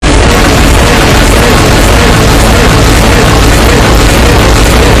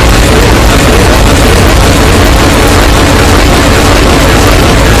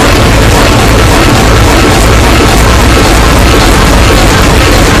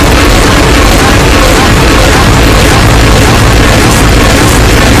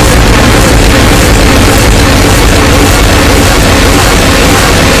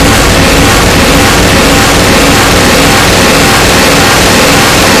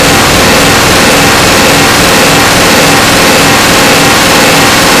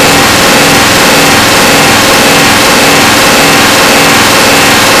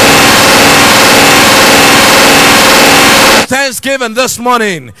thanksgiving this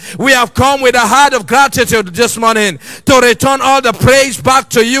morning. We have come with a heart of gratitude this morning to return all the praise back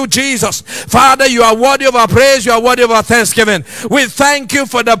to you, Jesus. Father, you are worthy of our praise. You are worthy of our thanksgiving. We thank you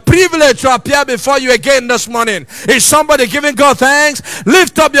for the privilege to appear before you again this morning. Is somebody giving God thanks?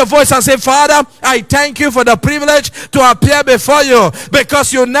 Lift up your voice and say, Father, I thank you for the privilege to appear before you,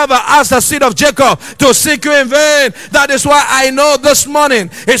 because you never asked the seed of Jacob to seek you in vain. That is why I know this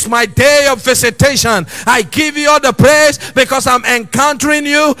morning is my day of visitation. I give you all the praise because I'm encountering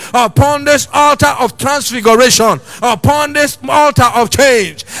you upon this altar of transfiguration, upon this altar of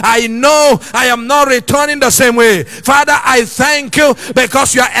change. I know I am not returning the same way. Father, I thank you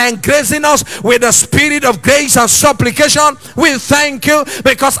because you are engracing us with the spirit of grace and supplication. We thank you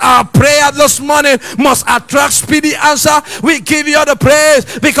because our prayer this morning must attract speedy answer. We give you all the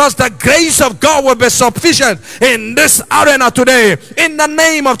praise because the grace of God will be sufficient in this arena today. In the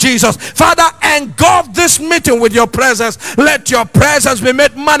name of Jesus, Father, engulf this meeting with your presence. Let your presence be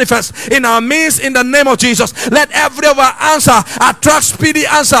made manifest in our midst in the name of Jesus. Let every of our answer attract speedy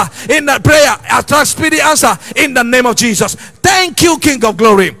answer in the prayer. Attract speedy answer in the name of Jesus. Thank you, King of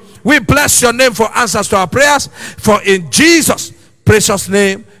Glory. We bless your name for answers to our prayers. For in Jesus' precious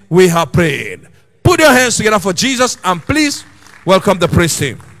name we have prayed. Put your hands together for Jesus and please welcome the praise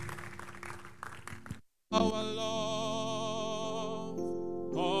team. Our love,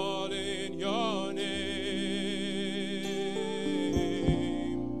 all in your name.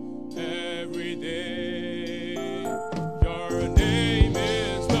 Every day, your name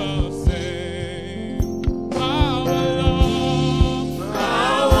is the same. Our love,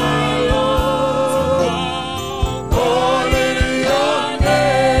 all in your name.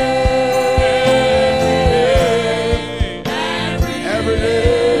 Every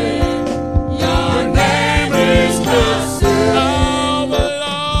day, your name is the same. Our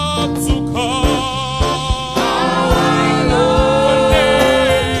love to call. Our love,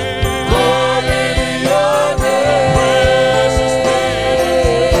 all in your name. Precious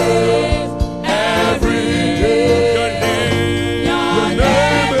name. Every day, your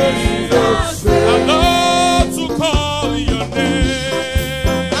name is the same. I love to call your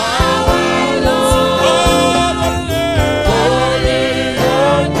name. Our love, all in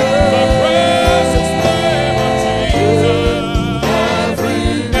your name. The precious name of Jesus.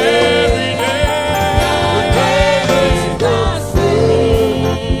 Every day,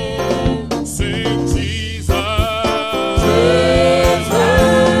 sing Jesus.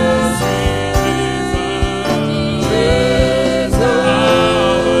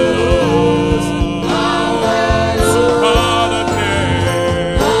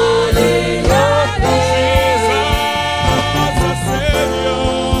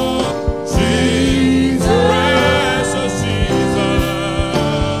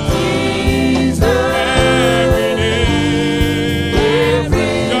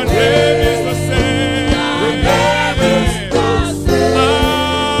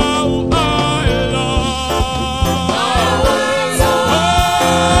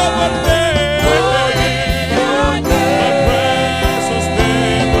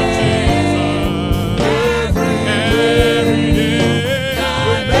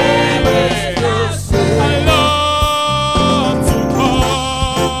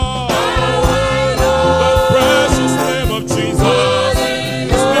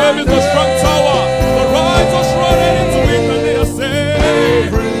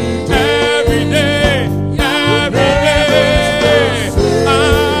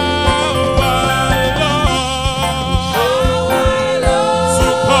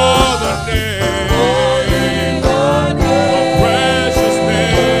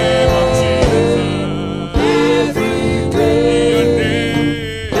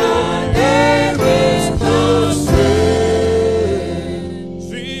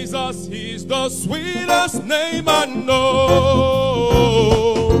 Jesus, he's the sweetest name I know,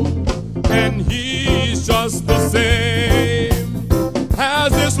 and he's just the same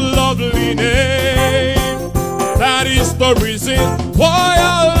as this lovely name. That is the reason why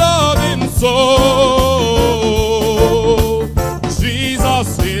I love him so.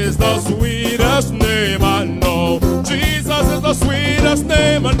 Jesus is the sweetest name I know. Jesus is the sweetest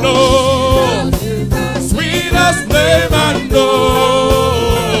name I know. Sweetest name I know.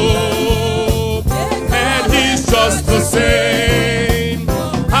 And he's just the same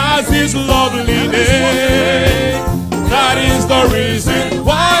as his lovely name. That is the reason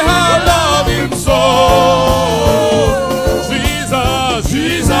why I love him so. Jesus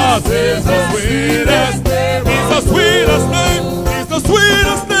is the sweetest name. He's the sweetest name. He's the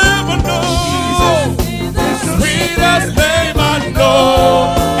sweetest name I know. Sweetest name I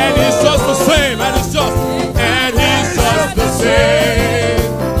know. And he's just the same. And he's just the same.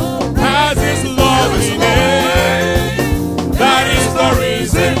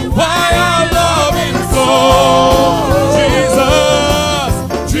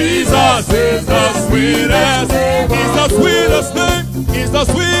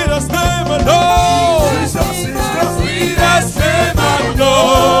 sweetest name I know. Jesus is the Sweetest name I know.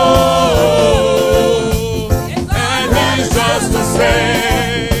 And he's just the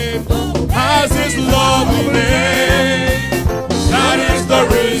same as his lovely name. That is the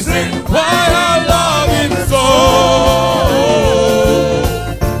reason why I love him so.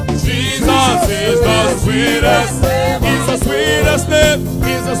 Jesus is the sweetest. He's the sweetest name.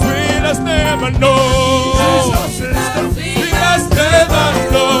 He's the sweetest name I know. Jesus is the Sweetest name I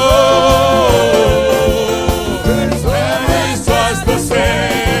know. And he's just the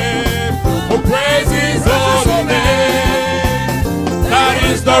same. Oh, praise his holy name. That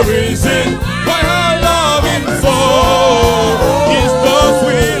is the reason why I love him so. He's the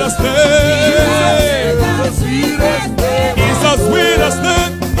sweetest name. sweetest name. He's the sweetest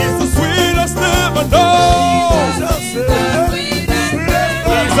name. He's the sweetest name I know. Jesus is the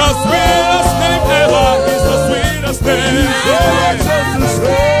He's the sweetest name ever. He's the sweetest name.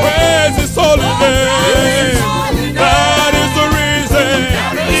 Praise his holy name. That is the reason.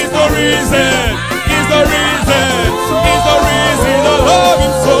 He's the reason. He's the reason. He's the reason I love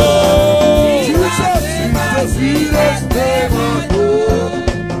him so. Jesus is the sweetest name I know.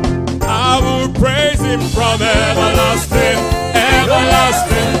 I will praise him from everlasting,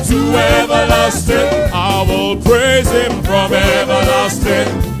 everlasting to everlasting. I will praise him from everlasting,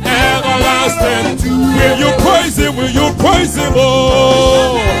 everlasting to will you praise him? Will you praise him?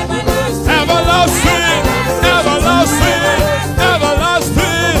 Oh, everlasting, everlasting,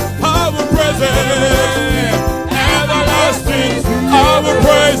 everlasting. I will praise him. Everlasting, I will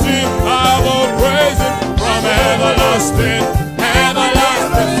praise him. I will praise him from everlasting,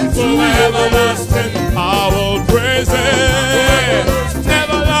 everlasting to everlasting. I will praise him.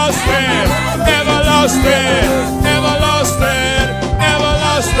 Everlasting, everlasting, everlasting,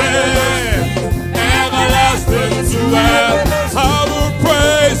 everlasting, everlasting to everlasting. I will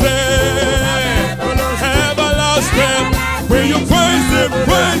praise him. Everlasting, will you praise him?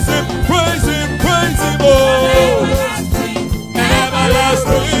 Praise him, praise him, praise him. Oh,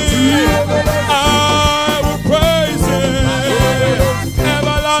 everlasting, I will praise him.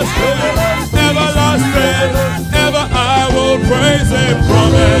 Everlasting, everlasting, ever I will praise him from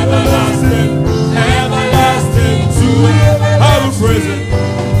everlasting, everlasting to I will praise him.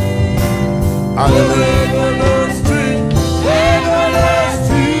 Hallelujah. Everlasting,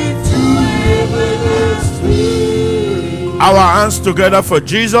 everlasting to everlasting. Our hands together for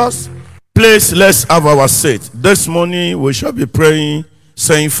Jesus. Please, let's have our seat. This morning we shall be praying,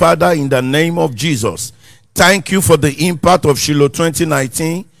 saying, Father, in the name of Jesus, thank you for the impact of Shiloh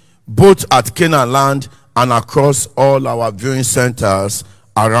 2019, both at Canaan Land and across all our viewing centers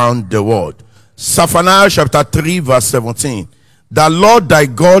around the world. Zephaniah chapter 3 verse 17. The Lord thy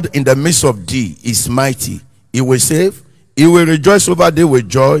God in the midst of thee is mighty. He will save. He will rejoice over thee with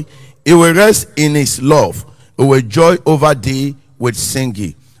joy. He will rest in his love. He will joy over thee with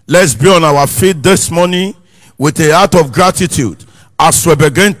singing. Let's be on our feet this morning with a heart of gratitude as we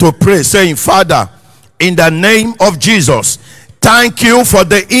begin to pray, saying, Father, in the name of Jesus, thank you for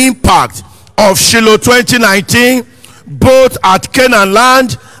the impact of Shiloh 2019, both at Canaan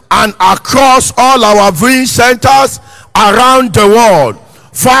Land and across all our viewing centers around the world.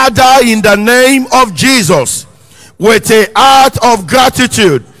 Father, in the name of Jesus, with a heart of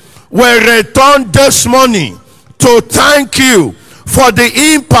gratitude, we return this morning to thank you for the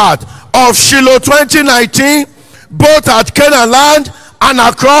impact of Shiloh 2019, both at Canaan Land and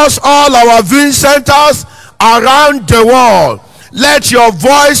across all our viewing centers around the world. Let your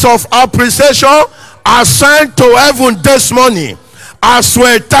voice of appreciation ascend to heaven this morning as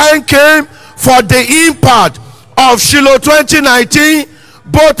we thank him for the impact of Shiloh 2019,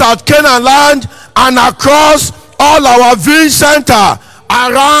 both at Canaan Land and across all our viewing center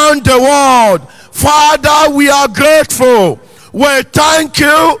around the world. Father, we are grateful. We thank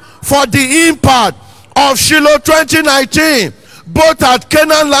you for the impact of Shiloh 2019, both at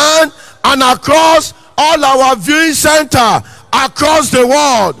Canaan Land and across all our viewing center across the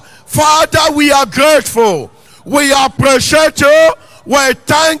world. Father, we are grateful. We appreciate you. We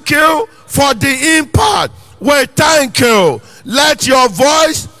thank you for the impact. We thank you. Let your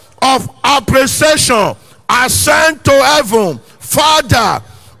voice of appreciation ascend to heaven. Father,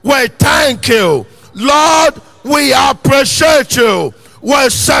 we thank you. Lord, we appreciate you. We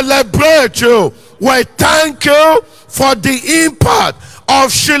celebrate you. We thank you for the impact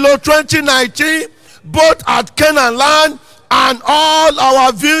of Shiloh 2019, both at Canaan Land and all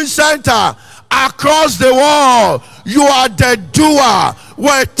our viewing center across the world. You are the doer.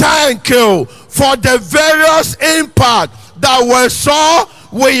 We thank you for the various impact that we saw,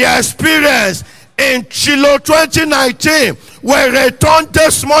 we experienced in Shiloh 2019, We return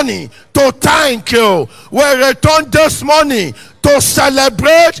this morning to thank you. We return this morning to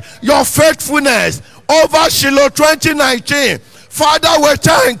celebrate your faithfulness over Shiloh 2019. Father, we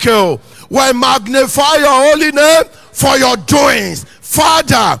thank you. We magnify your holy name for your doings.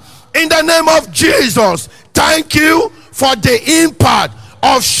 Father, in the name of Jesus, thank you for the impact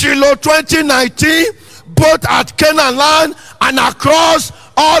of Shiloh 2019, both at Canaan Land and across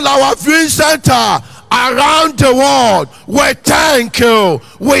all our viewing center around the world. We thank you.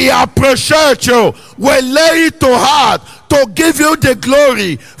 We appreciate you. We lay it to heart to give you the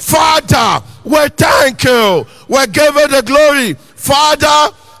glory. Father, we thank you. We give you the glory.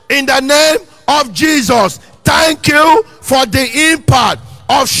 Father, in the name of Jesus, thank you for the impact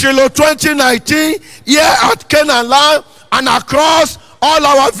of Shiloh 2019 here at Canaan Land and across all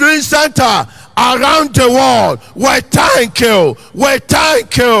our viewing center around the world. We thank you. We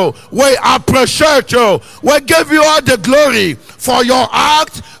thank you. We appreciate you. We give you all the glory for your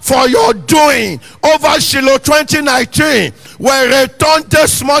act, for your doing over Shiloh 2019. We return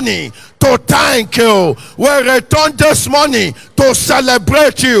this morning to thank you. We return this morning to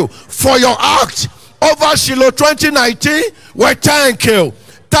celebrate you for your act over Shiloh 2019. We thank you.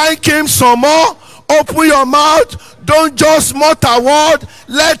 Thank him some more. Open your mouth. Don't just mutter word.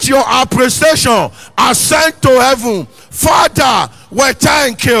 Let your appreciation ascend to heaven. Father, we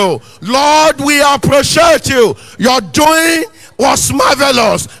thank you. Lord, we appreciate you. Your doing was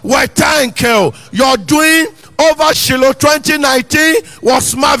marvelous. We thank you. Your doing over Shiloh 2019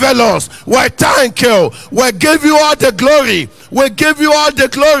 was marvelous. We thank you. We give you all the glory. We give you all the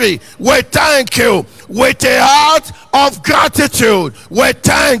glory. We thank you. With a heart of gratitude, we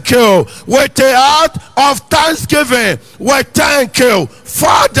thank you. With a heart of thanksgiving, we thank you.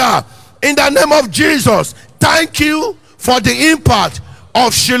 Father, in the name of Jesus, thank you for the impact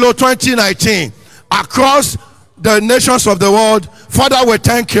of Shiloh 2019 across the nations of the world. Father, we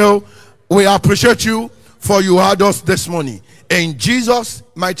thank you. We appreciate you for you had us this morning. In Jesus'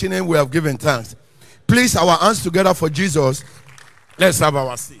 mighty name, we have given thanks. Please, our hands together for Jesus. Let's have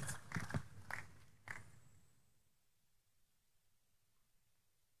our seat.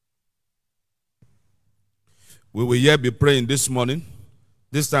 We will yet be praying this morning.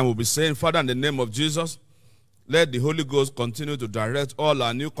 This time we'll be saying, Father, in the name of Jesus, let the Holy Ghost continue to direct all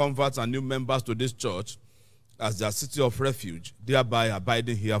our new converts and new members to this church as their city of refuge, thereby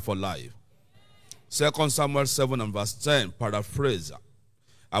abiding here for life. 2 Samuel 7 and verse 10, paraphrase.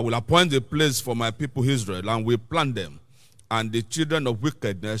 I will appoint a place for my people Israel, and will plant them, and the children of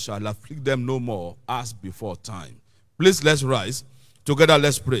wickedness shall afflict them no more as before time. Please, let's rise. Together,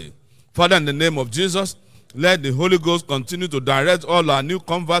 let's pray. Father, in the name of Jesus, let the Holy Ghost continue to direct all our new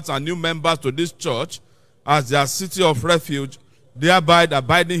converts and new members to this church as their city of refuge, thereby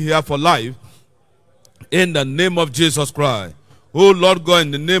abiding here for life. In the name of Jesus Christ. Oh Lord God,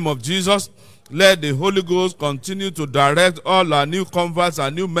 in the name of Jesus, let the Holy Ghost continue to direct all our new converts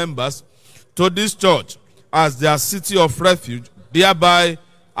and new members to this church as their city of refuge, thereby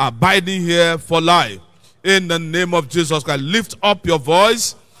abiding here for life. In the name of Jesus Christ. Lift up your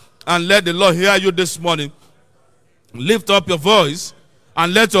voice and let the Lord hear you this morning. Lift up your voice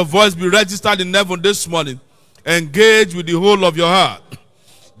and let your voice be registered in heaven this morning. Engage with the whole of your heart.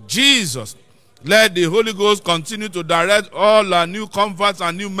 Jesus, let the Holy Ghost continue to direct all our new converts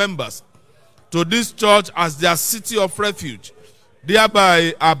and new members to this church as their city of refuge,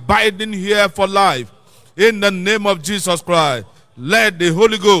 thereby abiding here for life. In the name of Jesus Christ, let the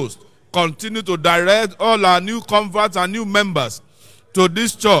Holy Ghost continue to direct all our new converts and new members to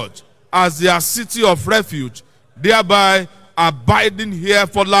this church as their city of refuge, thereby abiding here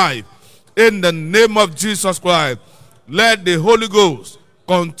for life. In the name of Jesus Christ, let the Holy Ghost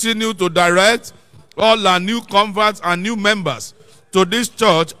continue to direct all our new converts and new members to this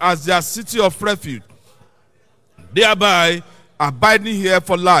church as their city of refuge, thereby abiding here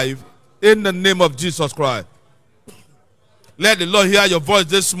for life. In the name of Jesus Christ. Let the Lord hear your voice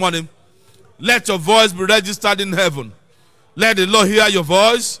this morning. Let your voice be registered in heaven. Let the Lord hear your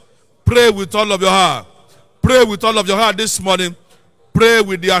voice. Pray with all of your heart. Pray with all of your heart this morning. Pray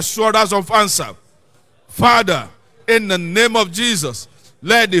with the assurance of answer. Father, in the name of Jesus,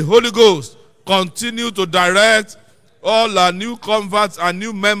 let the Holy Ghost continue to direct all our new converts and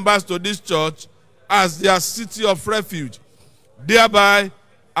new members to this church as their city of refuge, thereby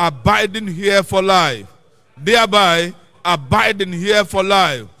abiding here for life. Thereby abiding here for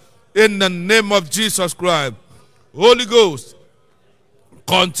life. In the name of Jesus Christ. Holy Ghost,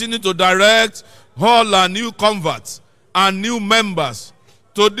 continue to direct all our new converts and new members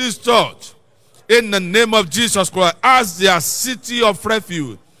to this church in the name of Jesus Christ as their city of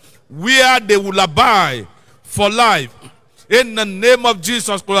refuge, where they will abide for life. in the name of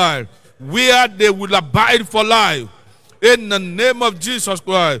Jesus Christ, where they will abide for life. In the name of Jesus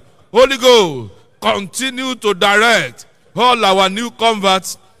Christ, Holy Ghost, continue to direct all our new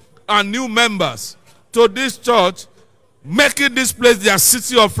converts and new members to this church, making this place their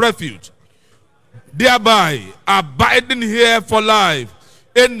city of refuge, thereby abiding here for life.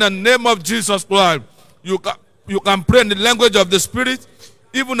 In the name of Jesus Christ, you can pray in the language of the Spirit,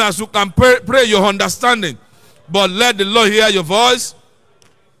 even as you can pray your understanding. But let the Lord hear your voice.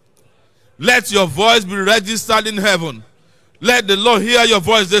 Let your voice be registered in heaven. Let the Lord hear your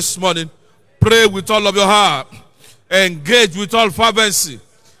voice this morning. Pray with all of your heart. Engage with all fervency.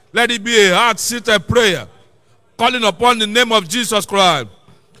 Let it be a heart-seated prayer, calling upon the name of Jesus Christ.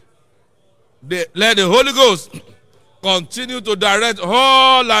 Let the Holy Ghost continue to direct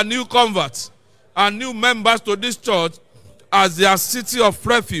all our new converts and new members to this church as their city of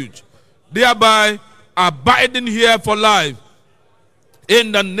refuge, thereby abiding here for life.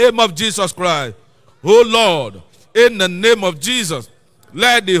 In the name of Jesus Christ. Oh Lord, in the name of Jesus,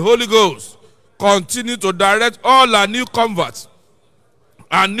 let the Holy Ghost continue to direct all our new converts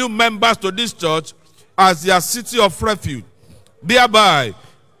and new members to this church as their city of refuge, thereby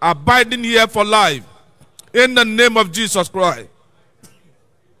abiding here for life. In the name of Jesus Christ.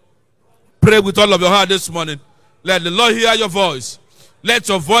 Pray with all of your heart this morning. Let the Lord hear your voice. Let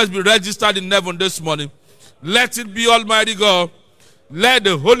your voice be registered in heaven this morning. Let it be, Almighty God. Let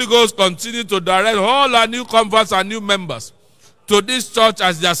the Holy Ghost continue to direct all our new converts and new members to this church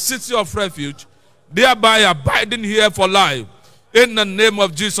as their city of refuge, thereby abiding here for life. In the name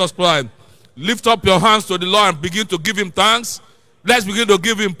of Jesus Christ. Lift up your hands to the Lord and begin to give him thanks. Let's begin to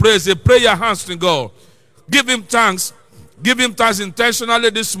give him praise. Say, pray your hands to God. Give him thanks. Give him thanks intentionally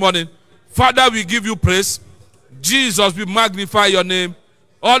this morning. Father, we give you praise. Jesus, we magnify your name.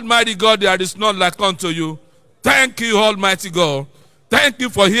 Almighty God, there is none like unto you. Thank you, Almighty God. Thank you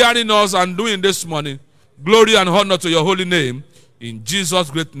for hearing us and doing this morning. Glory and honor to your holy name. In Jesus'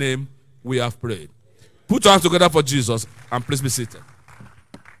 great name, we have prayed. Put your hands together for Jesus and please be seated.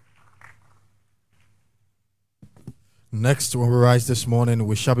 Next, when we rise this morning,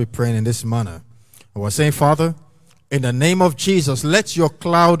 we shall be praying in this manner. We're saying, Father, in the name of Jesus, let your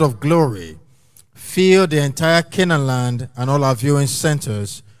cloud of glory fill the entire Canaan land and all our viewing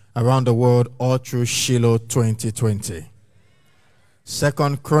centers around the world all through Shiloh 2020. 2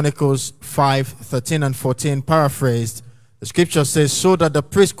 Chronicles 5:13 and 14 paraphrased, the scripture says, so that the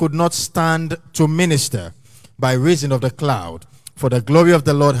priest could not stand to minister by reason of the cloud, for the glory of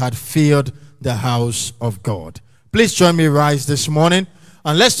the Lord had filled the house of God. Please join me rise this morning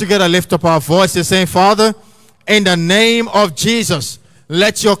and let's together lift up our voices saying, Father, in the name of Jesus,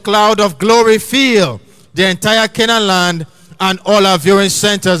 let your cloud of glory fill the entire Canaan land and all our viewing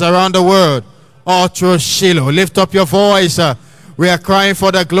centers around the world all through Shiloh. Lift up your voice. We are crying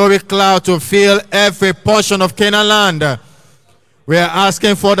for the glory cloud to fill every portion of Canaan land. We are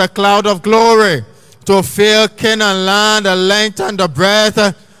asking for the cloud of glory to fill Canaan land, the length and the breadth,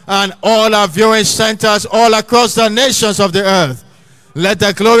 and all our viewing centers all across the nations of the earth. Let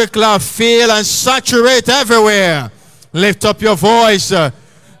the glory cloud fill and saturate everywhere. Lift up your voice.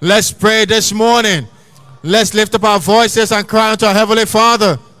 Let's pray this morning. Let's lift up our voices and cry unto our Heavenly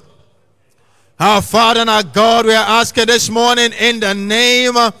Father. Our Father and our God, we are asking this morning in the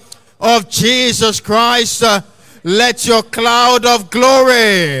name of Jesus Christ, let your cloud of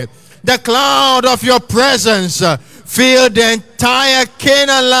glory, the cloud of your presence, fill the entire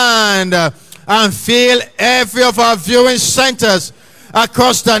Canaan land and fill every of our viewing centers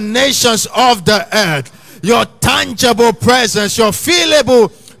across the nations of the earth. Your tangible presence, your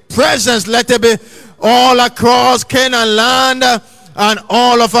feelable presence, let it be all across Canaan land and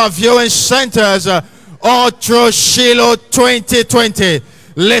all of our viewing centers all through Shiloh 2020.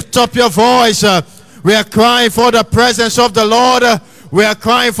 Lift up your voice. We are crying for the presence of the Lord. We are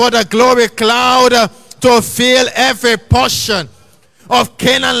crying for the glory cloud to fill every portion of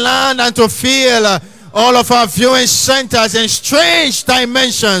Canaan land and to fill all of our viewing centers in strange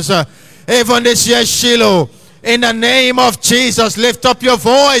dimensions. Even this year, Shiloh, in the name of Jesus, lift up your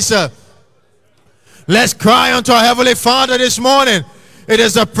voice. Let's cry unto our Heavenly Father this morning. It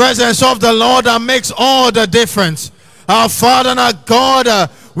is the presence of the Lord that makes all the difference. Our Father and our God,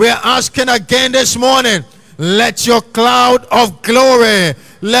 we are asking again this morning, let your cloud of glory,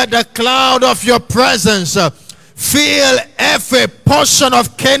 let the cloud of your presence fill every portion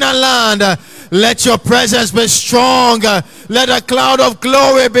of Canaan land. Let your presence be strong. Let the cloud of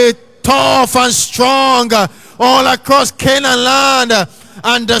glory be tough and strong all across Canaan land,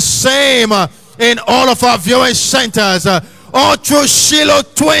 and the same in all of our viewing centers all through Shiloh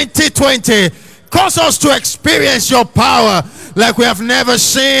 2020. Cause us to experience your power like we have never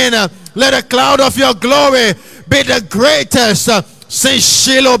seen. Let the cloud of your glory be the greatest since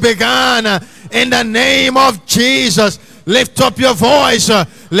Shiloh began. In the name of Jesus, lift up your voice.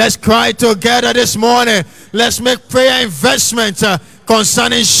 Let's cry together this morning. Let's make prayer investment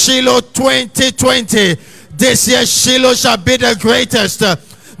concerning Shiloh 2020. This year Shiloh shall be the greatest.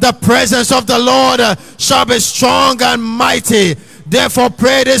 The presence of the Lord shall be strong and mighty. Therefore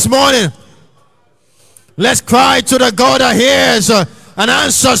pray this morning. Let's cry to the God that hears and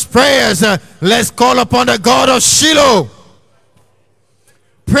answers prayers. Let's call upon the God of Shiloh.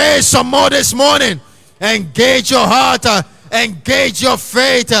 Pray some more this morning. Engage your heart. Engage your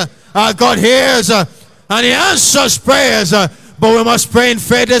faith. Our God hears and He answers prayers. But we must pray in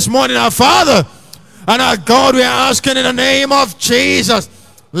faith this morning. Our Father and our God, we are asking in the name of Jesus,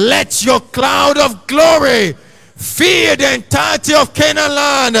 let your cloud of glory fill the entirety of Canaan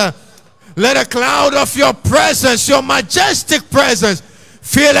land. Let a cloud of your presence, your majestic presence,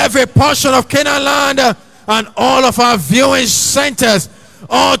 fill every portion of Canaan land and all of our viewing centers,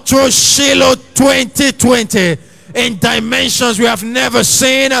 all through Shiloh 2020, in dimensions we have never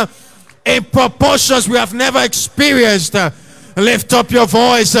seen, in proportions we have never experienced. Lift up your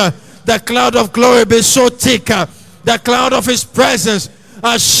voice. The cloud of glory be so thick. The cloud of His presence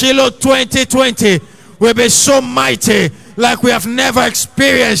at Shiloh 2020 will be so mighty like we have never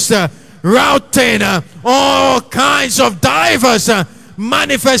experienced. Routing all kinds of diverse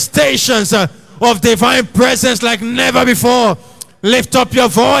manifestations of divine presence like never before. Lift up your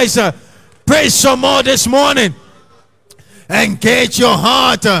voice. Pray some more this morning. Engage your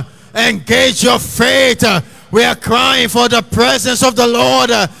heart. Engage your faith. We are crying for the presence of the Lord,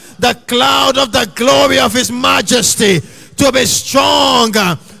 the cloud of the glory of His majesty, to be strong,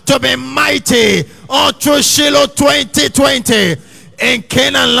 to be mighty, all through Shiloh 2020. In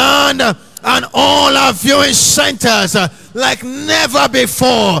Canaan land and all our viewing centers like never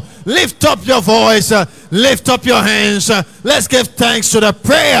before. Lift up your voice, lift up your hands. Let's give thanks to the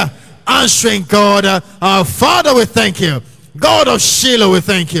prayer answering God. Our Father, we thank you. God of Shiloh, we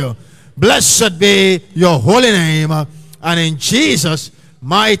thank you. Blessed be your holy name, and in Jesus'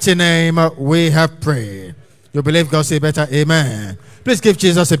 mighty name we have prayed. You believe God, say better amen. Please give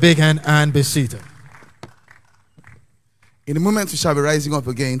Jesus a big hand and be seated. In a moment, we shall be rising up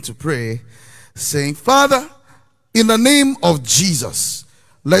again to pray, saying, Father, in the name of Jesus,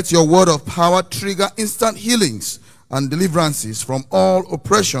 let your word of power trigger instant healings and deliverances from all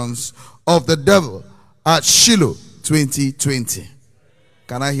oppressions of the devil at Shiloh 2020.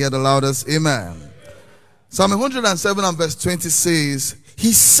 Can I hear the loudest amen? Psalm 107 and verse 20 says,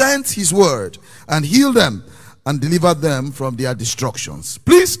 He sent His word and healed them and deliver them from their destructions.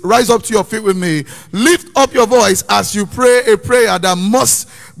 Please rise up to your feet with me. Lift up your voice as you pray a prayer that must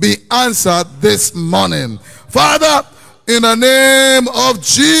be answered this morning. Father, in the name of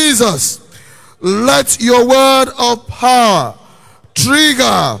Jesus, let your word of power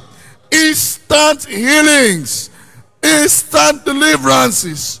trigger instant healings, instant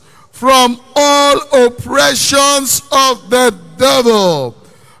deliverances from all oppressions of the devil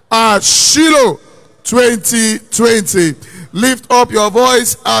at Shiloh 2020. Lift up your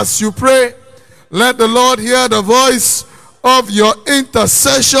voice as you pray. Let the Lord hear the voice of your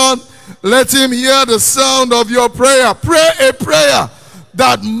intercession. Let Him hear the sound of your prayer. Pray a prayer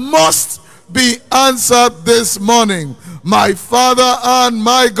that must be answered this morning. My Father and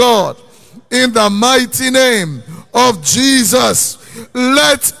my God, in the mighty name of Jesus,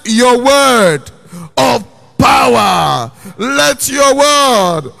 let your word of power, let your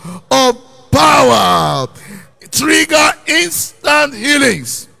word of power trigger instant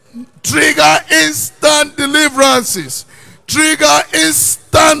healings, trigger instant deliverances, trigger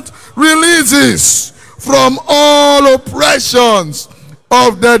instant releases from all oppressions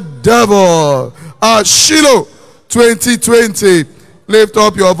of the devil at Shiloh 2020. Lift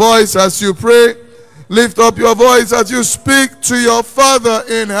up your voice as you pray. Lift up your voice as you speak to your Father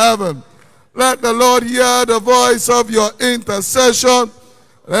in heaven. Let the Lord hear the voice of your intercession.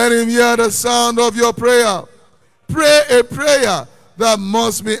 Let Him hear the sound of your prayer. Pray a prayer that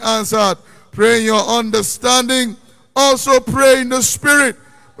must be answered. Pray in your understanding. Also pray in the Spirit.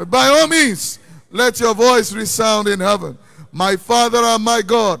 But by all means, let your voice resound in heaven. My Father and my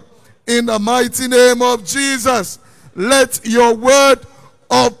God, in the mighty name of Jesus, let your word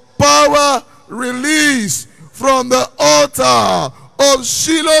of power release from the altar of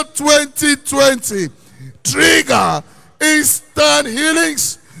Shiloh 2020. Trigger instant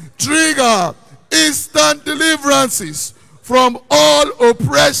healings, trigger instant deliverances from all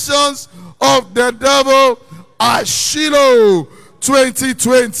oppressions of the devil at Shiloh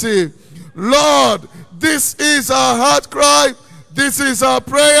 2020. Lord, this is our heart cry. This is our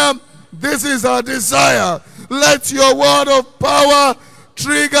prayer. This is our desire. Let your word of power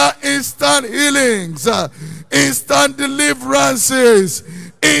trigger instant healings, instant deliverances,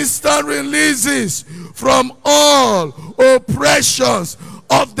 instant releases from all oppressions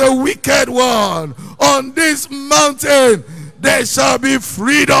of the wicked one. On this mountain there shall be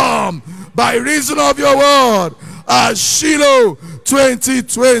freedom by reason of your word. As Shiloh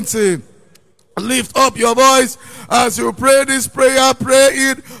 2020. Lift up your voice as you pray this prayer. Pray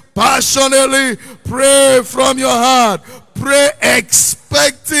it passionately. Pray from your heart. Pray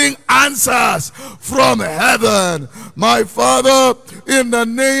expecting answers from heaven. My Father, in the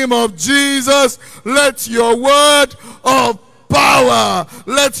name of Jesus, let your word of power,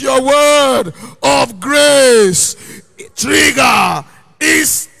 let your word of grace trigger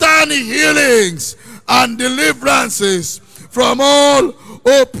instant healings and deliverances from all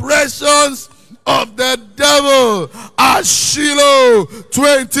oppressions of the devil. As Shiloh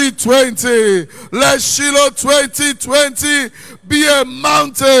 2020, let Shiloh 2020 be a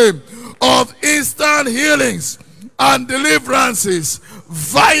mountain of instant healings and deliverances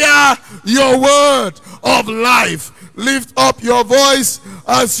via your word of life. Lift up your voice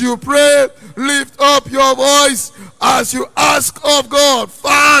as you pray. Lift up your voice as you ask of God.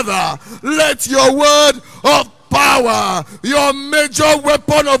 Father, let your word of power, your major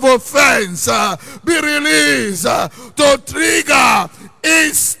weapon of offense, be released to trigger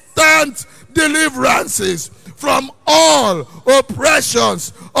instant deliverances from all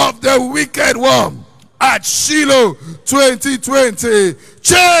oppressions of the wicked one. At Shiloh 2020,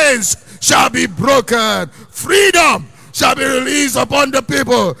 chains shall be broken, freedom shall be released upon the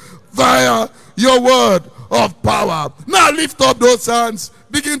people via your word of power. Now lift up those hands,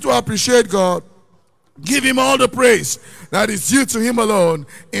 begin to appreciate God. Give him all the praise that is due to him alone.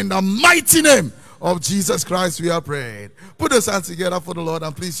 In the mighty name of Jesus Christ we are praying. Put those hands together for the Lord,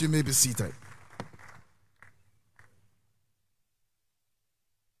 and please, you may be seated.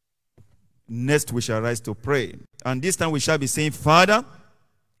 Next we shall rise to pray. And this time we shall be saying, Father,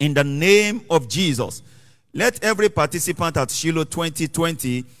 in the name of Jesus, let every participant at Shiloh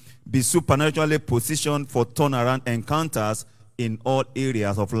 2020 be supernaturally positioned for turnaround encounters in all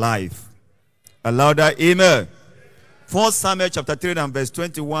areas of life. A louder amen. 1 Samuel chapter 3 and verse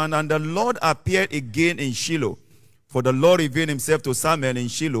 21. And the Lord appeared again in Shiloh, for the Lord revealed himself to Samuel in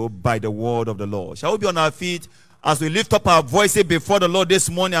Shiloh by the word of the Lord. Shall we be on our feet as we lift up our voices before the Lord this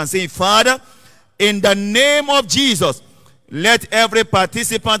morning and say, Father, in the name of Jesus, let every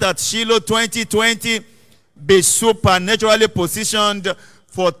participant at Shiloh 2020 be supernaturally positioned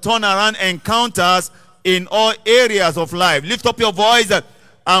for turnaround encounters in all areas of life. Lift up your voice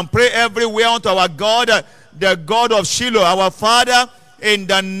and pray everywhere unto our God, the God of Shiloh. Our Father, in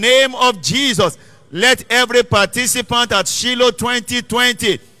the name of Jesus, let every participant at Shiloh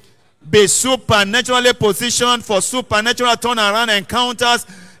 2020 be supernaturally positioned for supernatural turnaround encounters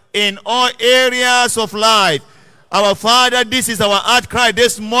in all areas of life. Our Father, this is our heart cry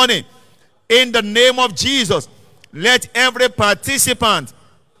this morning. In the name of Jesus, let every participant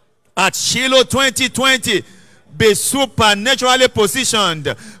at Shiloh 2020 be supernaturally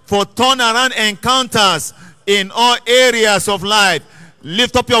positioned for turnaround encounters in all areas of life.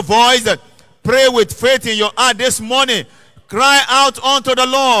 Lift up your voice, pray with faith in your heart this morning. Cry out unto the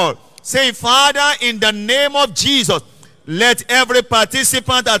Lord, say, Father, in the name of Jesus, let every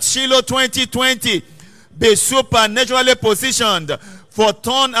participant at Shiloh 2020 be supernaturally positioned for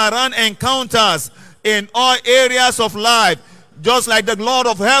turnaround encounters in all areas of life. Just like the Lord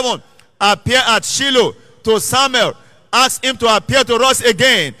of heaven appeared at Shiloh to Samuel, ask him to appear to us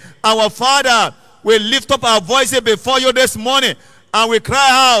again. Our Father, we lift up our voices before you this morning and we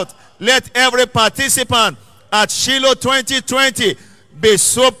cry out, let every participant at Shiloh 2020 be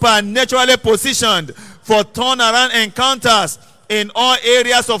supernaturally positioned for turnaround encounters in all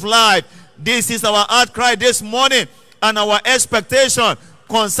areas of life. This is our heart cry this morning and our expectation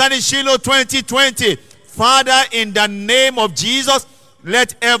concerning Shiloh 2020. Father, in the name of Jesus,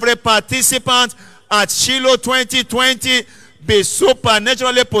 let every participant at Shiloh 2020 be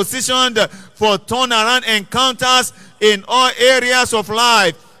supernaturally positioned for turnaround encounters in all areas of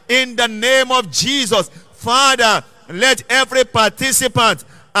life. In the name of Jesus, Father, let every participant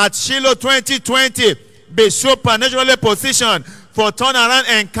at Shiloh 2020 be supernaturally positioned for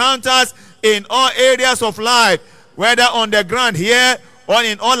turnaround encounters in all areas of life, whether on the ground here or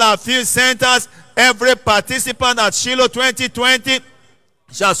in all our field centers. Every participant at Shiloh 2020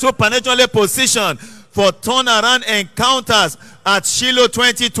 shall supernaturally position for turnaround encounters at Shiloh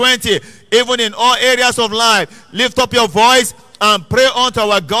 2020, even in all areas of life. Lift up your voice and pray unto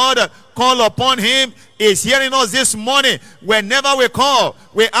our God Call upon him. He's hearing us this morning. Whenever we call,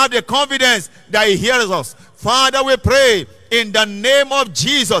 we have the confidence that he hears us. Father, we pray in the name of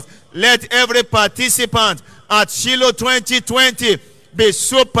Jesus, let every participant at Shiloh 2020 be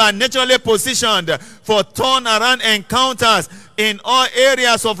supernaturally positioned for turnaround encounters in all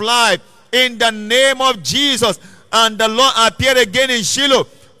areas of life. In the name of Jesus. And the Lord appeared again in Shiloh,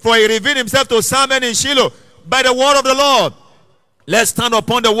 for he revealed himself to Samuel in Shiloh by the word of the Lord. Let's stand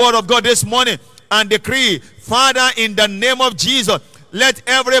upon the word of God this morning and decree, Father, in the name of Jesus, let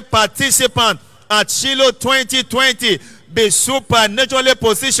every participant at Shiloh 2020 be supernaturally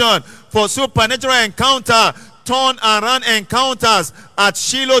positioned for supernatural encounter, turn around encounters at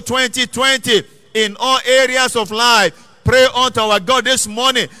Shiloh 2020 in all areas of life. Pray unto our God this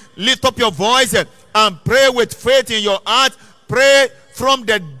morning. Lift up your voice and pray with faith in your heart. Pray from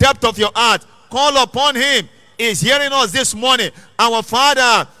the depth of your heart. Call upon him. He's hearing us this morning. Our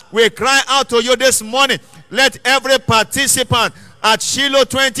Father, we cry out to you this morning. Let every participant at Shiloh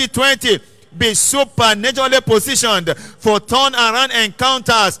 2020 be supernaturally positioned for turnaround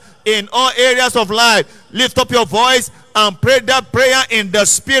encounters in all areas of life. Lift up your voice and pray that prayer in the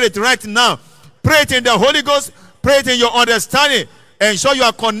Spirit right now. Pray it in the Holy Ghost. Pray it in your understanding. Ensure you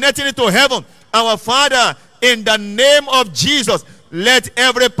are connecting it to heaven. Our Father, in the name of Jesus, let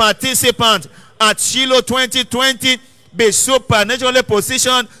every participant at Shiloh 2020 be supernaturally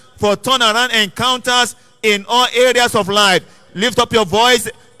positioned for turnaround encounters in all areas of life. Lift up your voice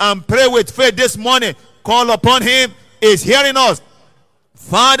and pray with faith this morning. Call upon him. He's hearing us.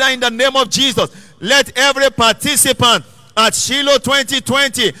 Father, in the name of Jesus, let every participant at Shiloh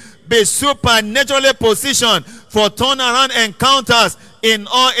 2020 be supernaturally positioned for turnaround encounters in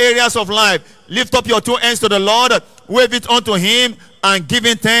all areas of life. Lift up your two hands to the Lord, wave it unto him, and give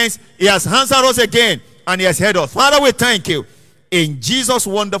him thanks. He has answered us again, and he has heard us. Father, we thank you. In Jesus'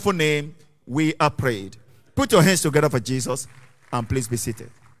 wonderful name, we are prayed. Put your hands together for Jesus, and please be seated.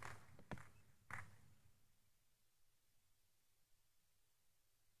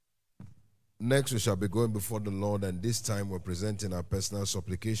 Next, we shall be going before the Lord, and this time we're presenting our personal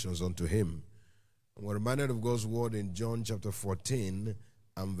supplications unto him. We're reminded of God's word in John chapter 14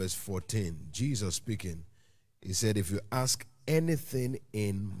 and verse 14. Jesus speaking, he said, if you ask anything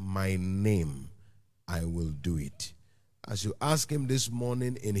in my name, I will do it. As you ask him this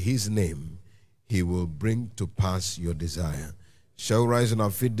morning in his name, he will bring to pass your desire. Shall we rise on our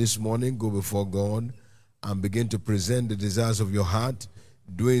feet this morning, go before God, and begin to present the desires of your heart,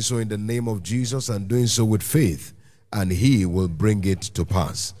 doing so in the name of Jesus and doing so with faith, and he will bring it to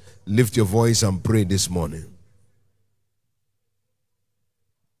pass. Lift your voice and pray this morning.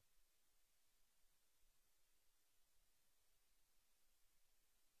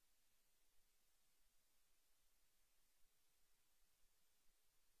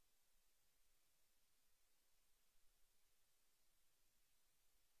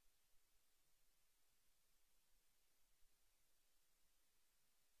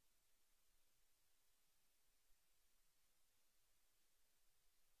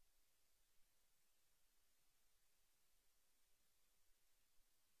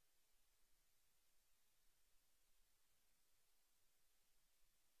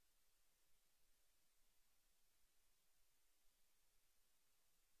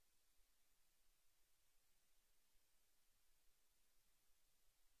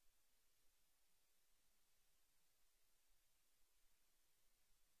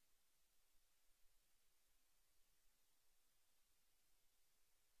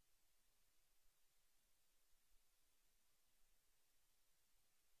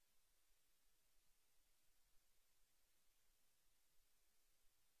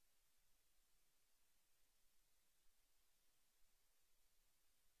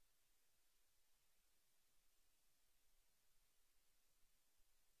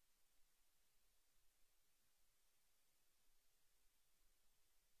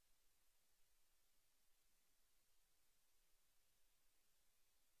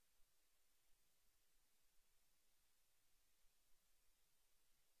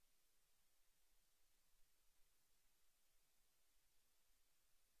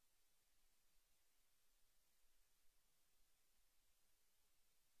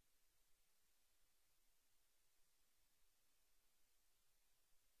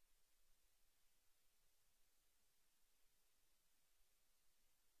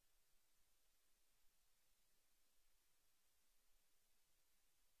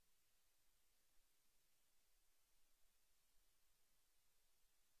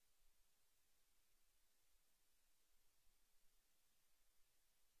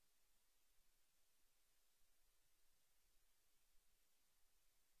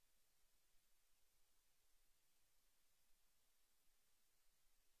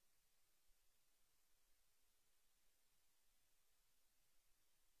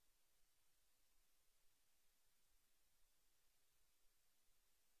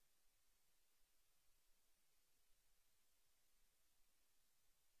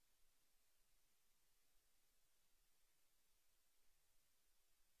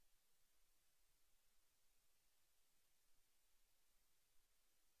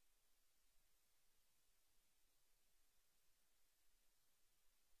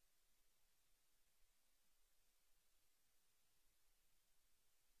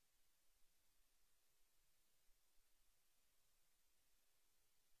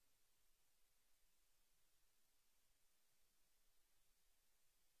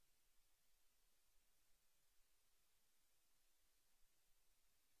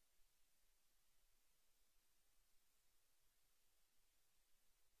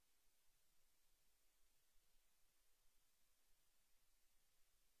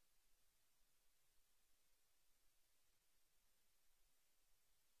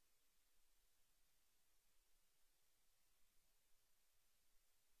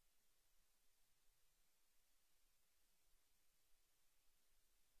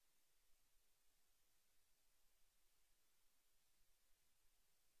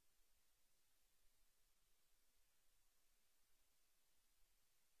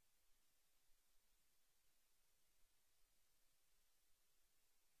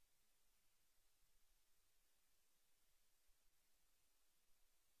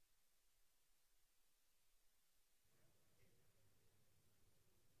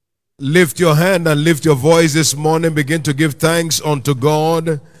 Lift your hand and lift your voice this morning. Begin to give thanks unto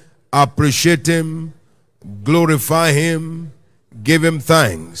God. Appreciate Him. Glorify Him. Give Him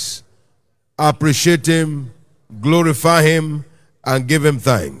thanks. Appreciate Him. Glorify Him. And give Him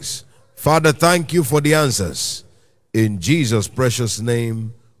thanks. Father, thank you for the answers. In Jesus' precious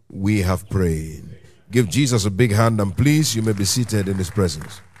name, we have prayed. Give Jesus a big hand, and please, you may be seated in His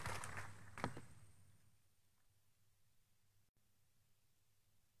presence.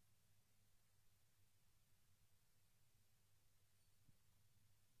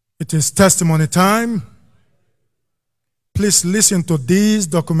 It is testimony time. Please listen to these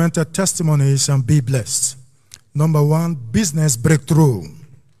documented testimonies and be blessed. Number one, business breakthrough.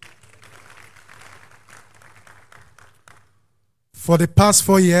 For the past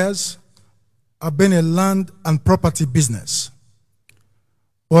 4 years, I've been in land and property business,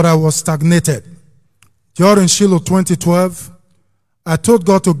 but I was stagnated. During Shiloh 2012, I told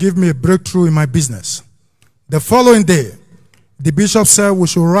God to give me a breakthrough in my business. The following day, the bishop said we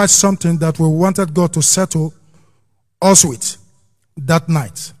should write something that we wanted God to settle us with that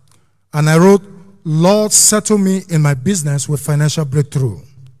night. And I wrote, Lord, settle me in my business with financial breakthrough.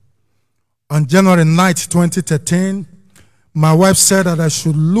 On January 9th, 2013, my wife said that I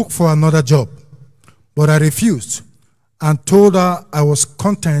should look for another job, but I refused and told her I was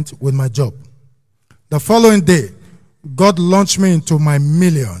content with my job. The following day, God launched me into my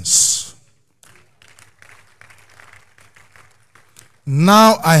millions.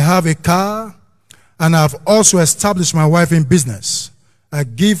 Now I have a car, and I've also established my wife in business. I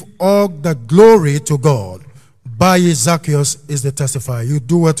give all the glory to God. Bayi Zacchaeus is the testifier. You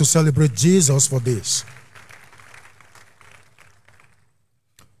do well to celebrate Jesus for this.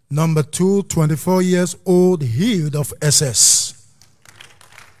 Number two, 24 years old, healed of SS.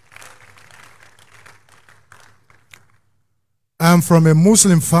 I'm from a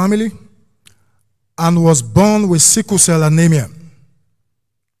Muslim family and was born with sickle cell anemia.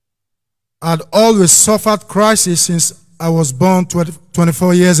 I'd always suffered crisis since I was born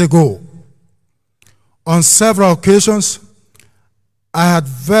 24 years ago. On several occasions, I had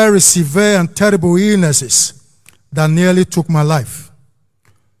very severe and terrible illnesses that nearly took my life.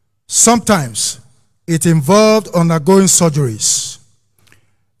 Sometimes it involved undergoing surgeries.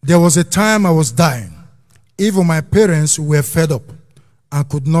 There was a time I was dying. Even my parents were fed up and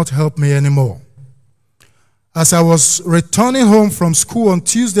could not help me anymore. As I was returning home from school on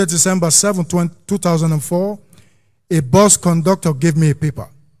Tuesday, December 7, 2004, a bus conductor gave me a paper.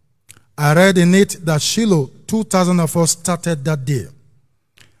 I read in it that Shiloh 2004 started that day.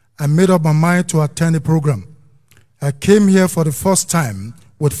 I made up my mind to attend the program. I came here for the first time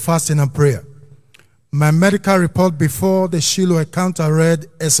with fasting and prayer. My medical report before the Shiloh encounter read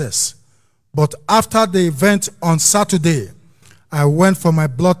SS. But after the event on Saturday, I went for my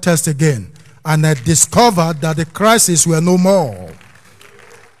blood test again, and I discovered that the crises were no more.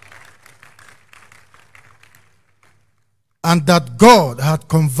 And that God had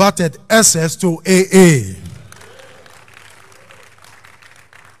converted SS to AA.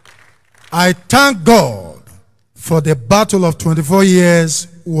 I thank God for the battle of 24 years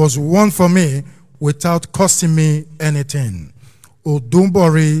was won for me without costing me anything.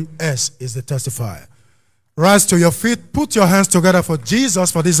 Odumbori S is the testifier. Rise to your feet, put your hands together for Jesus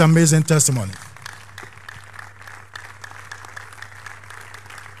for this amazing testimony.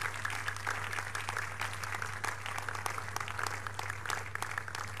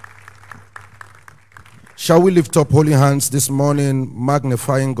 Shall we lift up holy hands this morning,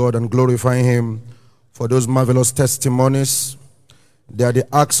 magnifying God and glorifying Him for those marvelous testimonies? They are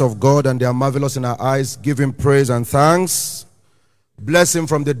the acts of God and they are marvelous in our eyes. Give Him praise and thanks. Bless Him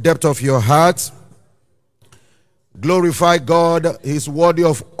from the depth of your heart. Glorify God. He is worthy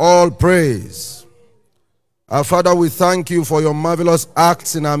of all praise. Our Father, we thank You for Your marvelous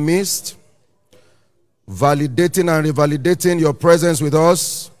acts in our midst, validating and revalidating Your presence with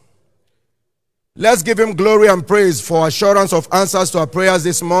us. Let's give Him glory and praise for assurance of answers to our prayers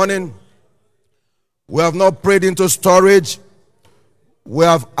this morning. We have not prayed into storage. We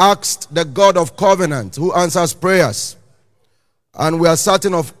have asked the God of covenant who answers prayers, and we are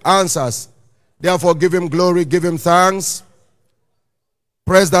certain of answers. Therefore, give Him glory, give Him thanks.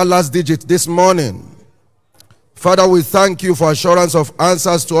 Press that last digit this morning. Father, we thank You for assurance of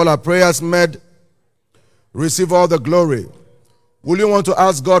answers to all our prayers made. Receive all the glory. Will you want to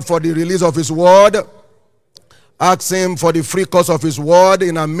ask God for the release of His word? Ask Him for the free course of His word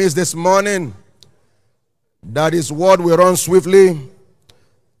in our midst this morning, that His word will run swiftly,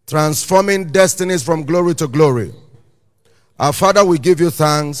 transforming destinies from glory to glory. Our Father, we give You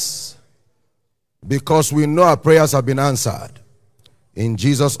thanks because we know our prayers have been answered. In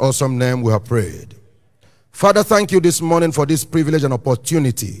Jesus' awesome name we have prayed. Father, thank you this morning for this privilege and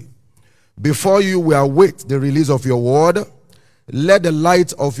opportunity. Before you, we await the release of your word. Let the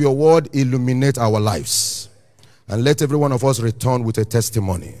light of your word illuminate our lives. And let every one of us return with a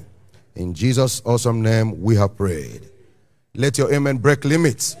testimony. In Jesus' awesome name we have prayed. Let your amen break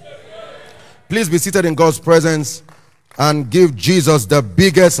limits. Please be seated in God's presence and give Jesus the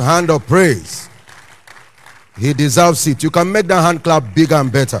biggest hand of praise. He deserves it. You can make that hand clap bigger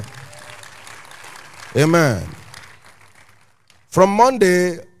and better. Amen. From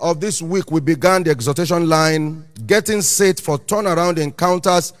Monday of this week, we began the exhortation line, getting set for turnaround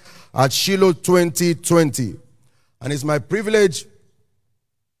encounters at Shiloh 2020. And it's my privilege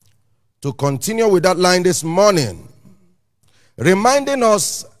to continue with that line this morning, reminding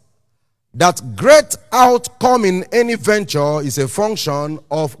us that great outcome in any venture is a function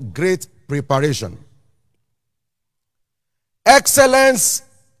of great preparation. Excellence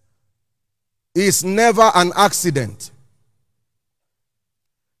is never an accident.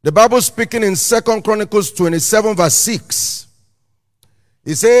 The Bible speaking in 2 Chronicles 27 verse 6,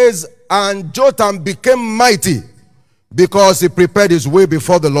 it says, and Jotham became mighty because he prepared his way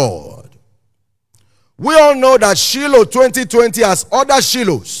before the Lord. We all know that Shiloh 2020, as other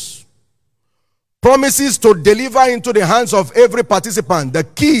Shilohs, promises to deliver into the hands of every participant the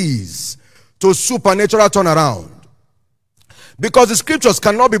keys to supernatural turnaround. Because the scriptures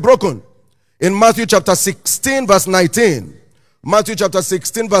cannot be broken. In Matthew chapter 16 verse 19, Matthew chapter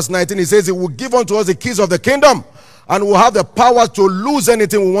 16 verse 19, he says, he will give unto us the keys of the kingdom, and we'll have the power to lose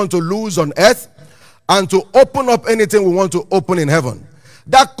anything we want to lose on earth, and to open up anything we want to open in heaven.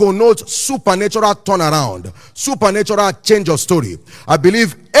 That connotes supernatural turnaround, supernatural change of story. I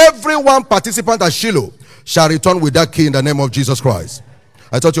believe every one participant at Shiloh shall return with that key in the name of Jesus Christ.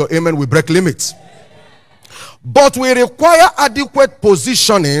 I thought your amen will break limits. But we require adequate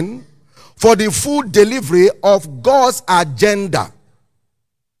positioning for the full delivery of God's agenda.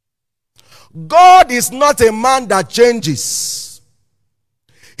 God is not a man that changes.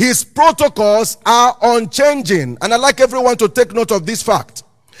 His protocols are unchanging. And I'd like everyone to take note of this fact.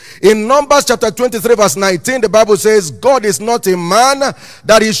 In Numbers chapter 23 verse 19, the Bible says, God is not a man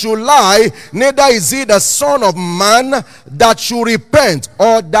that he should lie, neither is he the son of man that should repent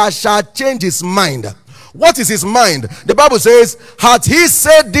or that shall change his mind. What is his mind? The Bible says, had he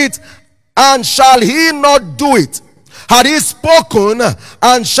said it, and shall he not do it? Had he spoken,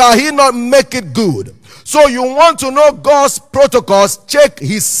 and shall he not make it good? So you want to know God's protocols, check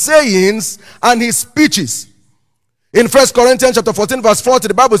his sayings and his speeches. In 1 Corinthians chapter 14 verse 40,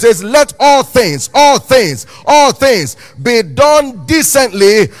 the Bible says, let all things be done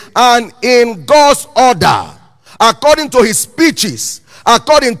decently and in God's order, according to his speeches,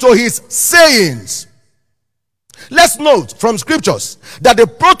 according to his sayings. Let's note from scriptures that the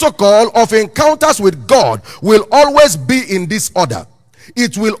protocol of encounters with God will always be in this order.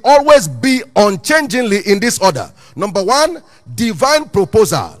 It will always be unchangingly in this order. Number one, divine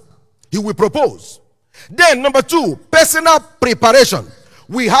proposal. He will propose. Then number two, personal preparation.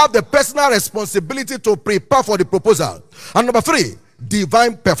 We have the personal responsibility to prepare for the proposal. And number three,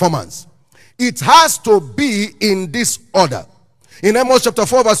 divine performance. It has to be in this order. In Amos chapter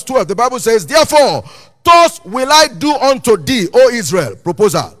 4 verse 12, the Bible says, therefore, thus will I do unto thee, O Israel,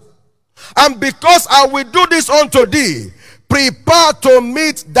 proposal. And because I will do this unto thee, prepare to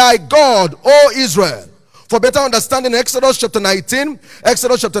meet thy God, O Israel. For better understanding, Exodus chapter 19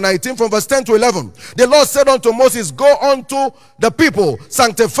 from verse 10 to 11, the Lord said unto Moses, go unto the people,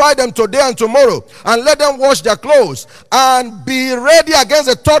 sanctify them today and tomorrow, and let them wash their clothes, and be ready against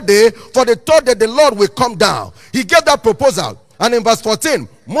the third day, for the third day the Lord will come down. He gave that proposal. And in verse 14,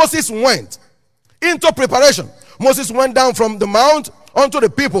 Moses went into preparation. Moses went down from the mount unto the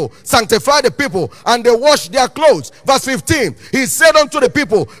people, sanctified the people, and they washed their clothes. Verse 15, he said unto the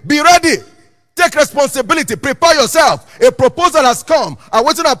people, be ready, take responsibility, prepare yourself. A proposal has come,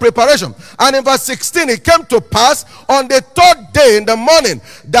 awaiting our preparation. And in verse 16, it came to pass on the third day in the morning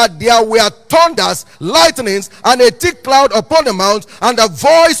that there were thunders, lightnings, and a thick cloud upon the mount, and the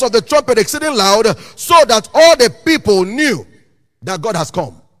voice of the trumpet exceeding loud, so that all the people knew that God has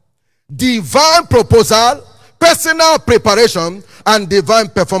come. Divine proposal, personal preparation, and divine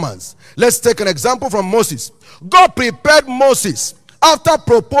performance. Let's take an example from Moses. God prepared Moses after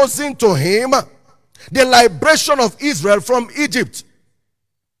proposing to him the liberation of Israel from Egypt.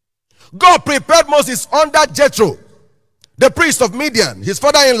 God prepared Moses under Jethro, the priest of Midian, his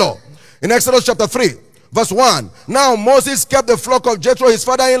father-in-law. In Exodus chapter 3 verse 1, now Moses kept the flock of Jethro, his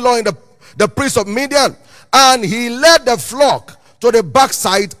father-in-law, in the priest of Midian, and he led the flock to the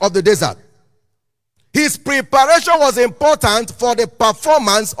backside of the desert. His preparation was important for the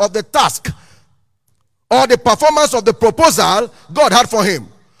performance of the task or the performance of the proposal God had for him.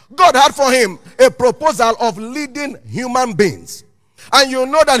 God had for him a proposal of leading human beings. And you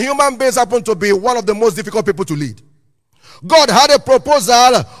know that human beings happen to be one of the most difficult people to lead. God had a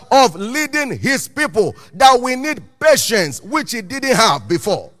proposal of leading his people that we need patience, which he didn't have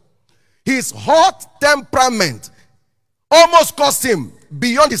before. His hot temperament almost cost him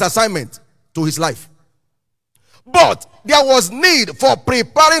beyond his assignment to his life. But there was need for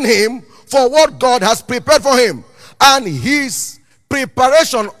preparing him for what God has prepared for him. And his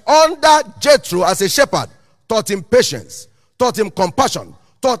preparation under Jethro as a shepherd taught him patience, taught him compassion,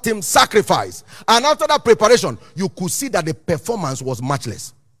 taught him sacrifice. And after that preparation, you could see that the performance was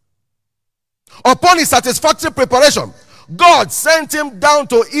matchless. Upon his satisfactory preparation, God sent him down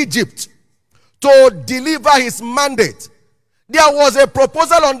to Egypt to deliver his mandate. There was a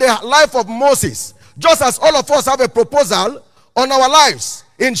proposal on the life of Moses, just as all of us have a proposal on our lives.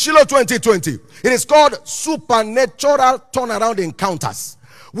 In Shiloh 2020, it is called supernatural turnaround encounters.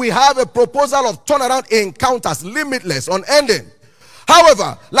 We have a proposal of turnaround encounters, limitless, unending.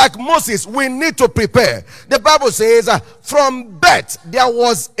 However, like Moses, we need to prepare. The Bible says from birth there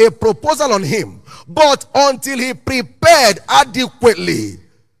was a proposal on him, but until he prepared adequately,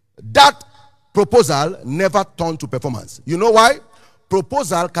 that proposal never turned to performance. You know why?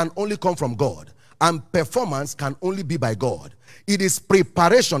 Proposal can only come from God, and performance can only be by God. It is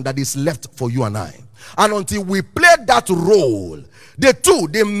preparation that is left for you and I. And until we play that role,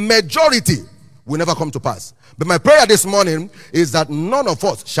 the majority will never come to pass. But my prayer this morning is that none of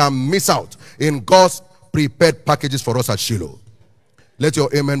us shall miss out in God's prepared packages for us at Shiloh. Let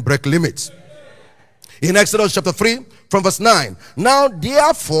your amen break limits. In Exodus chapter 3 from verse 9, now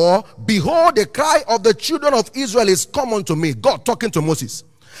therefore, behold, the cry of the children of Israel is come unto me. God talking to Moses.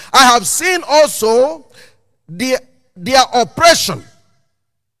 I have seen also their oppression.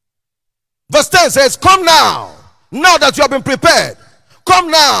 Verse 10 says, come now that you have been prepared, come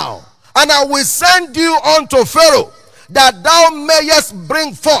now, and I will send you unto Pharaoh, that thou mayest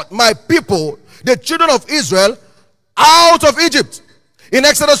bring forth my people, the children of Israel, out of Egypt. In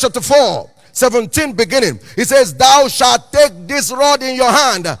Exodus chapter 4, 17 beginning, he says, thou shalt take this rod in your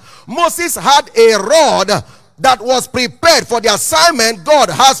hand. Moses had a rod that was prepared for the assignment God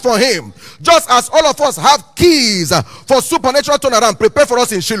has for him. Just as all of us have keys for supernatural turnaround prepared for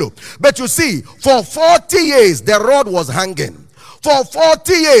us in Shiloh. But you see, for 40 years the rod was hanging. For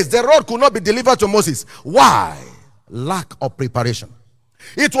 40 years the rod could not be delivered to Moses. Why? Lack of preparation.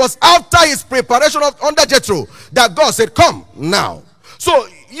 It was after his preparation under Jethro that God said, come now. So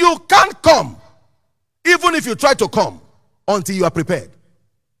you can't come, even if you try to come, until you are prepared.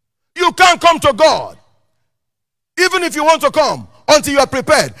 You can't come to God, even if you want to come, until you are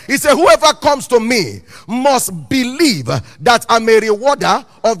prepared. He said, whoever comes to me must believe that I'm a rewarder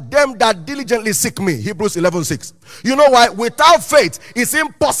of them that diligently seek me. Hebrews 11:6. You know why? Without faith, it's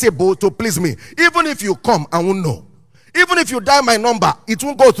impossible to please me. Even if you come, I won't know. Even if you dial my number, it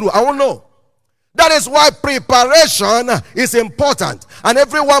won't go through. I won't know. That is why preparation is important. And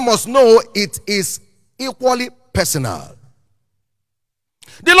everyone must know it is equally personal.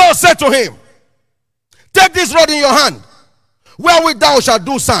 The Lord said to him, take this rod in your hand, wherewith thou shalt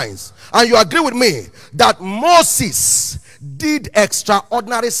do signs. And you agree with me that Moses did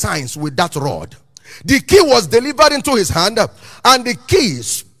extraordinary signs with that rod. The key was delivered into his hand, and the key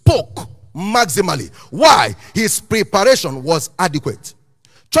spoke maximally. Why? His preparation was adequate.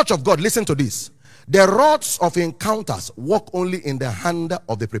 Church of God, listen to this. The rods of encounters work only in the hand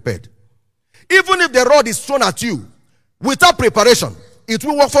of the prepared. Even if the rod is thrown at you without preparation, it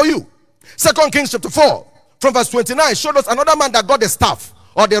will work for you. 2 Kings chapter 4 from verse 29 showed us another man that got the staff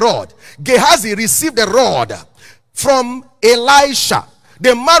or the rod. Gehazi received the rod from Elisha,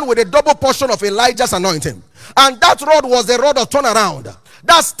 the man with a double portion of Elijah's anointing. And that rod was the rod of turnaround.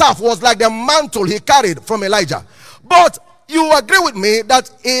 That staff was like the mantle he carried from Elijah. But you agree with me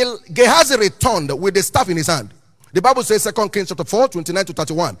that Gehazi returned with the staff in his hand. The Bible says 2 Kings chapter 4, 29 to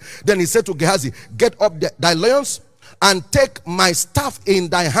 31. Then he said to Gehazi, get up thy lions and take my staff in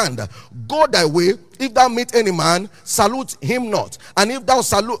thy hand. Go thy way. If thou meet any man, salute him not. And if they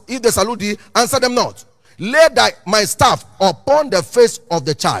salute thee, answer them not. Lay my staff upon the face of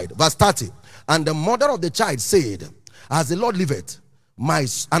the child. Verse 30. And the mother of the child said, as the Lord liveth,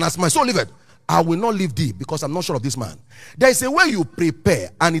 and as my soul liveth, I will not leave thee, because I'm not sure of this man. There is a way you prepare,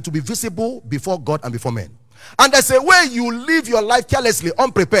 and it will be visible before God and before men. And there's a way you live your life carelessly,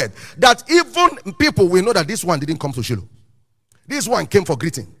 unprepared, that even people will know that this one didn't come to Shiloh. This one came for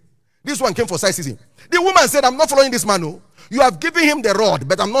greeting. This one came for sightseeing. The woman said, I'm not following this man. No. You have given him the rod,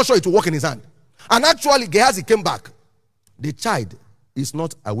 but I'm not sure it will work in his hand. And actually, Gehazi came back. The child is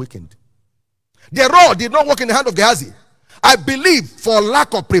not awakened. The rod did not work in the hand of Gehazi. I believe for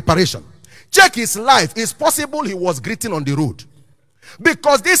lack of preparation. Check his life. It's possible he was greeting on the road.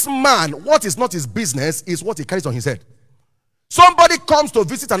 Because this man, what is not his business is what he carries on his head. Somebody comes to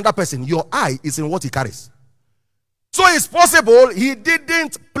visit another person. Your eye is in what he carries. So it's possible he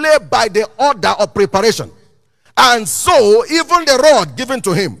didn't play by the order of preparation. And so even the rod given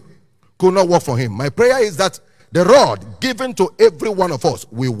to him could not work for him. My prayer is that the rod given to every one of us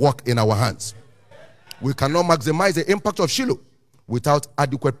will work in our hands. We cannot maximize the impact of Shiloh without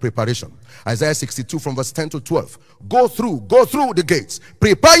adequate preparation. Isaiah 62 from verse 10 to 12. Go through the gates.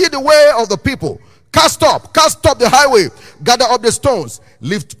 Prepare ye the way of the people. Cast up the highway. Gather up the stones.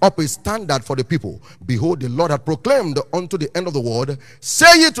 Lift up a standard for the people. Behold, the Lord hath proclaimed unto the end of the world.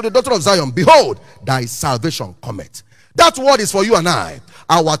 Say ye to the daughter of Zion, behold, thy salvation cometh. That word is for you and I.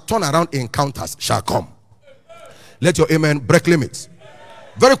 Our turnaround encounters shall come. Let your amen break limits.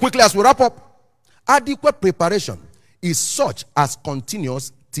 Very quickly as we wrap up. Adequate preparation is such as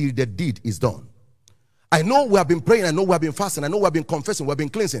continuous till the deed is done. I know we have been praying, I know we have been fasting, I know we have been confessing, we have been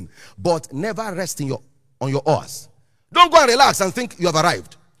cleansing, but never rest on your oars. Don't go and relax and think you have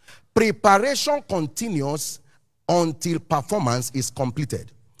arrived. Preparation continues until performance is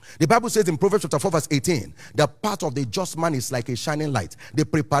completed. The Bible says in Proverbs chapter 4 verse 18, the path of the just man is like a shining light. The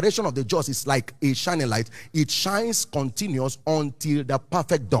preparation of the just is like a shining light. It shines continuous until the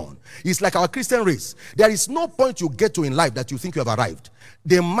perfect dawn. It's like our Christian race. There is no point you get to in life that you think you have arrived.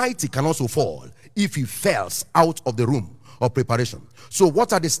 The mighty can also fall if he falls out of the room of preparation. So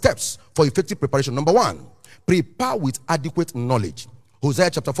what are the steps for effective preparation? Number one, prepare with adequate knowledge.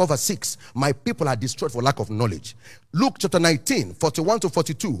 Hosea chapter 4 verse 6, my people are destroyed for lack of knowledge. Luke chapter 19, 41 to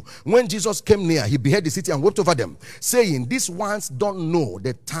 42, when Jesus came near, he beheld the city and wept over them, saying, these ones don't know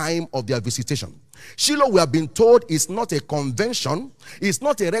the time of their visitation. Shiloh, we have been told, is not a convention, it's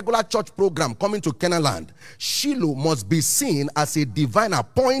not a regular church program coming to Canaan land. Shiloh must be seen as a divine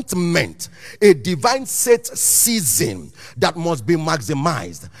appointment, a divine set season that must be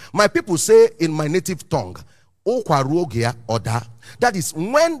maximized. My people say in my native tongue, that is,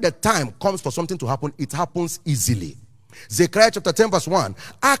 when the time comes for something to happen, it happens easily. Zechariah chapter 10 verse 1,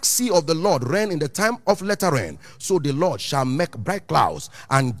 ask ye of the Lord rain in the time of latter rain, so the Lord shall make bright clouds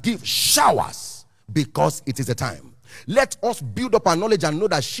and give showers, because it is a time. Let us build up our knowledge and know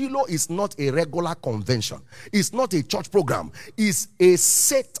that Shiloh is not a regular convention. It's not a church program. It's a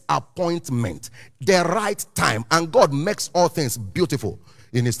set appointment, the right time, and God makes all things beautiful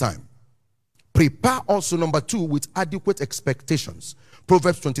in his time. Prepare also, number two, with adequate expectations.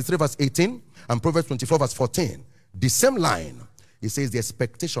 Proverbs 23 verse 18 and Proverbs 24 verse 14. The same line, it says, the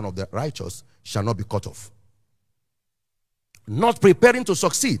expectation of the righteous shall not be cut off. Not preparing to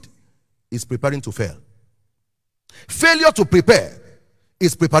succeed is preparing to fail. Failure to prepare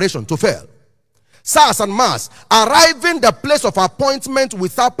is preparation to fail. SARS and MAS, arriving the place of appointment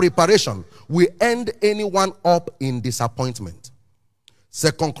without preparation will end anyone up in disappointment.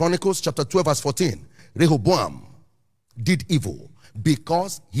 2 Chronicles chapter 12 verse 14. Rehoboam did evil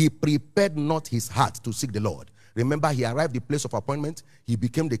because he prepared not his heart to seek the Lord. Remember, he arrived the place of appointment, he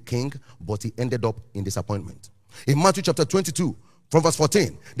became the king, but he ended up in disappointment. In Matthew chapter 22 from verse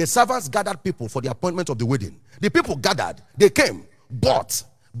 14, the servants gathered people for the appointment of the wedding. The people gathered, they came, but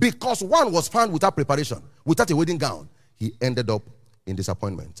because one was found without preparation, without a wedding gown, he ended up in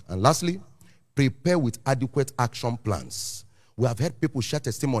disappointment. And lastly, prepare with adequate action plans. We have heard people share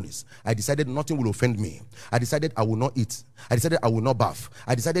testimonies. I decided nothing will offend me. I decided I will not eat. I decided I will not bath.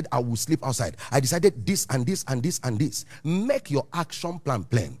 I decided I will sleep outside. I decided this and this and this and this. Make your action plan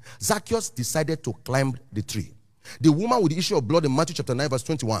plain. Zacchaeus decided to climb the tree. The woman with the issue of blood in Matthew chapter 9 verse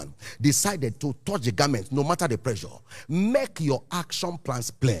 21 decided to touch the garment no matter the pressure. Make your action plans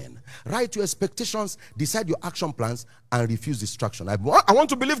plain. Write your expectations, decide your action plans, and refuse distraction. I want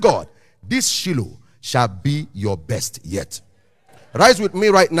to believe God. This Shiloh shall be your best yet. Rise with me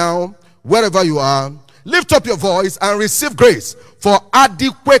right now, wherever you are. Lift up your voice and receive grace for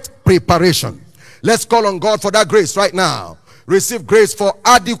adequate preparation. Let's call on God for that grace right now. Receive grace for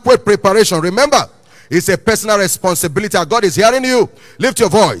adequate preparation. Remember, it's a personal responsibility. God is hearing you. Lift your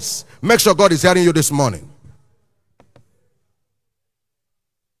voice. Make sure God is hearing you this morning.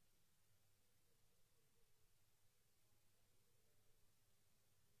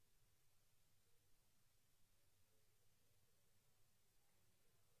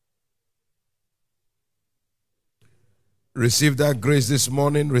 Receive that grace this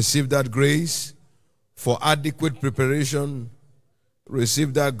morning. Receive that grace for adequate preparation.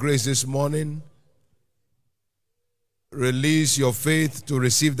 Receive that grace this morning. Release your faith to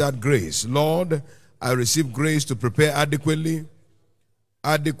receive that grace. Lord, I receive grace to prepare adequately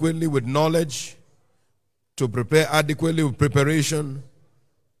with knowledge, to prepare adequately with preparation,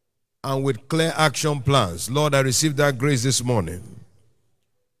 and with clear action plans. Lord, I receive that grace this morning.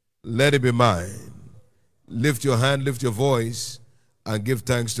 Let it be mine. Lift your hand, lift your voice, and give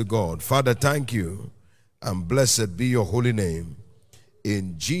thanks to God. Father, thank you, and blessed be your holy name.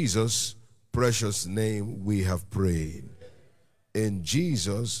 In Jesus' precious name we have prayed. In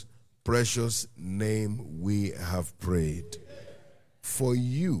Jesus' precious name we have prayed. For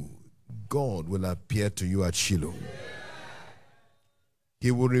you, God will appear to you at Shiloh. He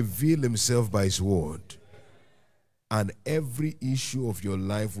will reveal himself by his word. And every issue of your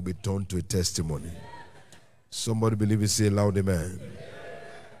life will be turned to a testimony. Somebody believe it, say loud amen.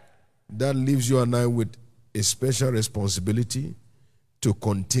 That leaves you and I with a special responsibility to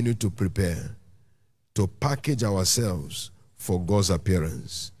continue to prepare, to package ourselves for God's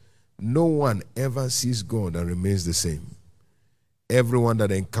appearance. No one ever sees God and remains the same. Everyone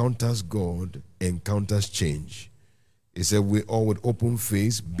that encounters God encounters change. He said, we all with open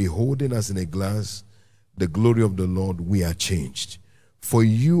face, beholding as in a glass the glory of the Lord, we are changed. For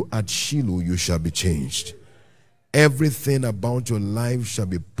you at Shiloh, you shall be changed. Everything about your life shall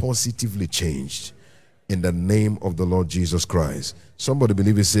be positively changed in the name of the Lord Jesus Christ. Somebody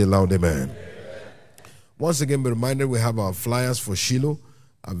believe it, say loud amen. Once again, be reminded we have our flyers for Shiloh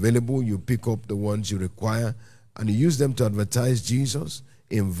available. You pick up the ones you require and you use them to advertise Jesus,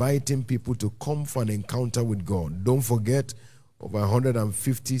 inviting people to come for an encounter with God. Don't forget, over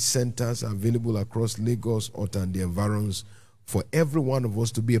 150 centers are available across Lagos, Ota, and the environs for every one of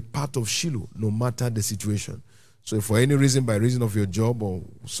us to be a part of Shiloh, no matter the situation. So if for any reason, by reason of your job or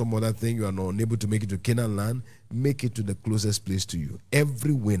some other thing, you are not unable to make it to Canaan land, make it to the closest place to you.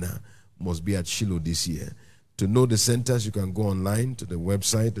 Every winner must be at Shiloh this year. To know the centers, you can go online to the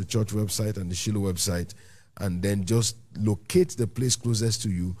website, the church website, and the Shiloh website, and then just locate the place closest to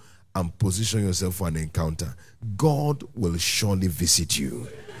you and position yourself for an encounter. God will surely visit you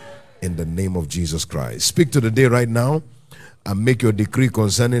in the name of Jesus Christ. Speak to the day right now and make your decree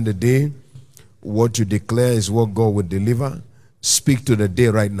concerning the day. What you declare is what God will deliver. Speak to the day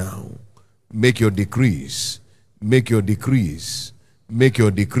right now. Make your decrees. Make your decrees. Make your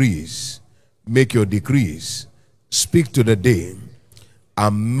decrees. Make your decrees. Speak to the day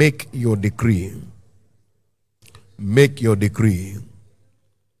and make your decree. Make your decree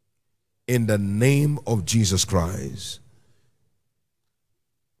in the name of Jesus Christ.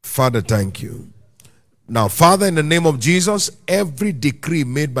 Father, thank you. Now, Father, in the name of Jesus, every decree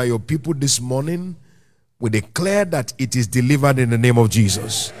made by your people this morning, we declare that it is delivered in the name of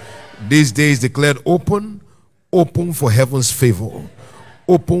Jesus. This day is declared open for heaven's favor,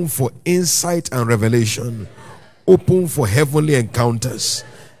 open for insight and revelation, open for heavenly encounters,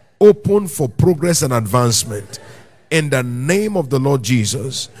 open for progress and advancement. In the name of the Lord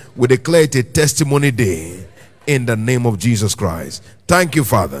Jesus, we declare it a testimony day in the name of Jesus Christ. Thank you,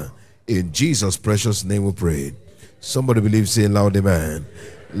 Father. In Jesus' precious name we pray. Somebody believe, say loud amen.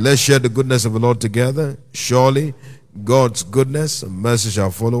 Let's share the goodness of the Lord together. Surely God's goodness and mercy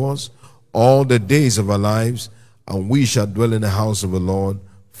shall follow us all the days of our lives, and we shall dwell in the house of the Lord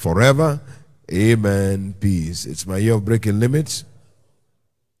forever. Amen. Peace. It's my year of breaking limits.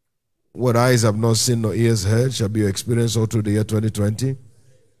 What eyes have not seen nor ears heard shall be your experience all through the year 2020.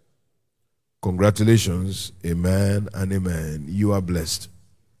 Congratulations. Amen and amen. You are blessed.